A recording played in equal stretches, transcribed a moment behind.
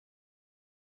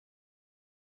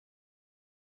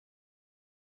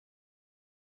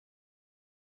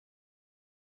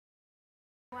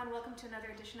everyone, welcome to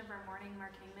another edition of our Morning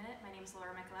Marketing Minute. My name is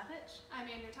Laura Mikulevich. I'm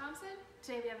Andrew Thompson.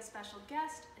 Today we have a special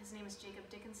guest. His name is Jacob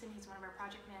Dickinson. He's one of our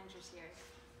project managers here.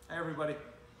 Hi everybody.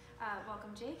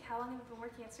 Welcome Jake. How long have you been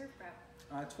working at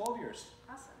SERVPRO? 12 years.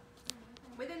 Awesome.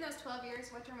 Within those 12 years,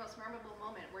 what's your most memorable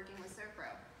moment working with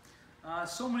SERVPRO?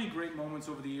 So many great moments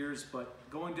over the years, but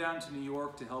going down to New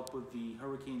York to help with the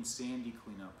Hurricane Sandy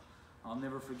cleanup. I'll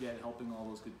never forget helping all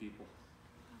those good people.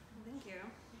 Thank you.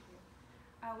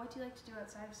 What do you like to do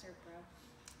outside of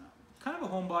SERVPRO? Kind of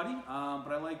a homebody,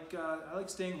 but I like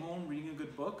staying home, reading a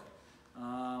good book.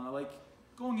 I like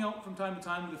going out from time to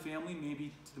time with the family,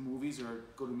 maybe to the movies or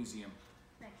go to a museum.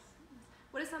 Nice.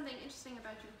 What is something interesting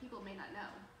about you people may not know?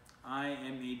 I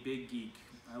am a big geek.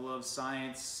 I love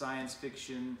science, science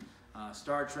fiction,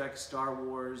 Star Trek, Star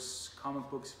Wars, comic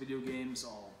books, video games,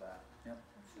 all of that. Yep.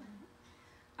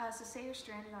 So say you're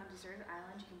stranded on a deserted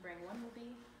island, you can bring one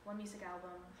movie, one music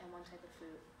album, and one type of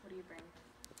food. What do you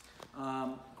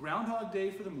bring? Groundhog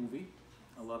Day for the movie.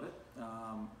 I love it.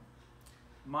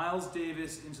 Miles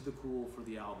Davis, Into the Cool for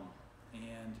the album.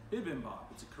 And bibimbap.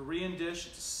 It's a Korean dish.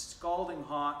 It's a scalding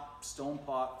hot stone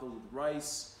pot filled with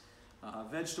rice,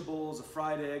 vegetables, a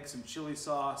fried egg, some chili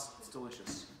sauce. It's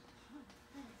delicious.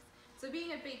 So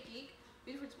being a big geek,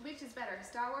 which is better,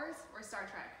 Star Wars or Star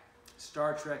Trek?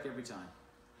 Star Trek every time.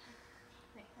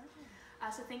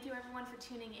 So thank you everyone for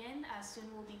tuning in. Soon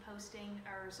we'll be posting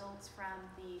our results from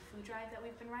the food drive that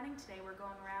we've been running. Today we're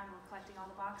going around, we're collecting all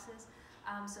the boxes.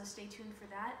 So stay tuned for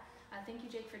that. Thank you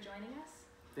Jake for joining us.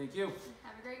 Thank you.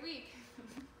 Have a great week.